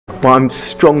Well, I'm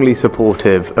strongly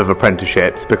supportive of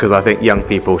apprenticeships because I think young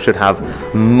people should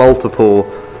have multiple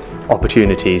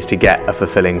opportunities to get a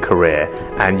fulfilling career,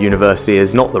 and university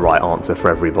is not the right answer for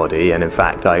everybody. And in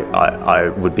fact, I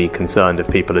would be concerned if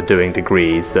people are doing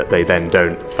degrees that they then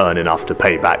don't earn enough to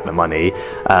pay back the money.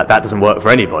 That doesn't work for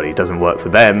anybody. It doesn't work for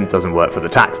them, doesn't work for the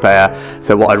taxpayer.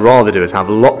 So what I'd rather do is have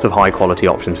lots of high quality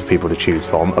options for people to choose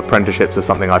from. Apprenticeships are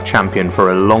something I've championed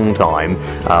for a long time.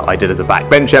 I did as a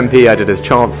backbench MP, I did as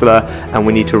Chancellor, and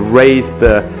we need to raise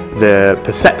the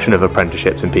perception of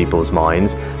apprenticeships in people's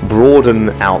minds, broaden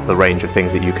out the range of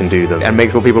things that you can do them, and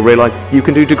make sure people realise you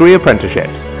can do degree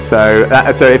apprenticeships. So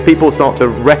if people start to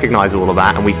recognise all of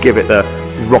that and we give it the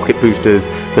rocket boosters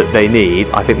that they need,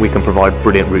 I think we can provide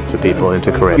brilliant routes for people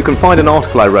into career. You can find an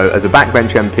article I wrote as a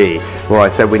backbench MP where I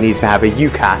said we need to have a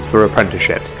UCAS for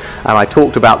apprenticeships, and I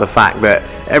talked about the fact that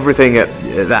everything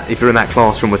if you're in that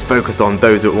classroom was focused on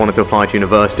those that wanted to apply to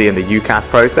university and the UCAS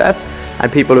process,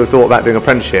 and people who thought about doing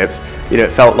apprenticeships, it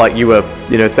felt like you were,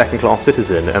 a second-class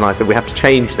citizen. And I said we have to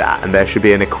change that, and there should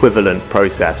be an equivalent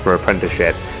process for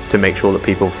apprenticeships to make sure that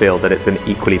people feel that it's an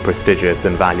equally prestigious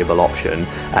and valuable option.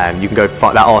 And you can go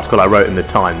find that article I wrote in the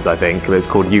Times, I think, it's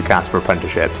called UCAS for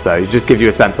apprenticeships. So it just gives you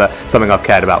a sense that something I've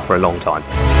cared about for a long time.